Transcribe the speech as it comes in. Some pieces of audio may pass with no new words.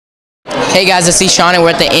Hey guys, it's Eshun and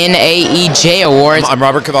we're at the NAEJ Awards. I'm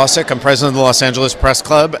Robert Kovacik. I'm president of the Los Angeles Press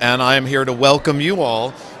Club, and I am here to welcome you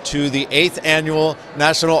all to the 8th Annual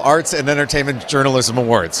National Arts and Entertainment Journalism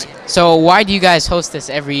Awards. So why do you guys host this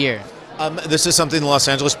every year? This is something the Los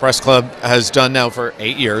Angeles Press Club has done now for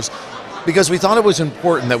 8 years, because we thought it was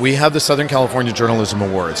important that we have the Southern California Journalism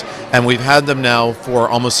Awards, and we've had them now for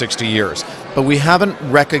almost 60 years. But we haven't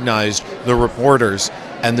recognized the reporters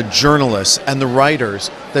and the journalists and the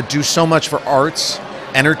writers that do so much for arts,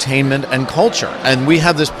 entertainment, and culture. And we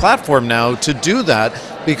have this platform now to do that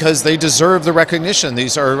because they deserve the recognition.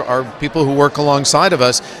 These are people who work alongside of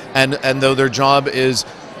us, and though their job is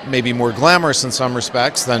maybe more glamorous in some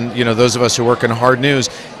respects than those of us who work in hard news,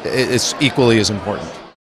 it's equally as important.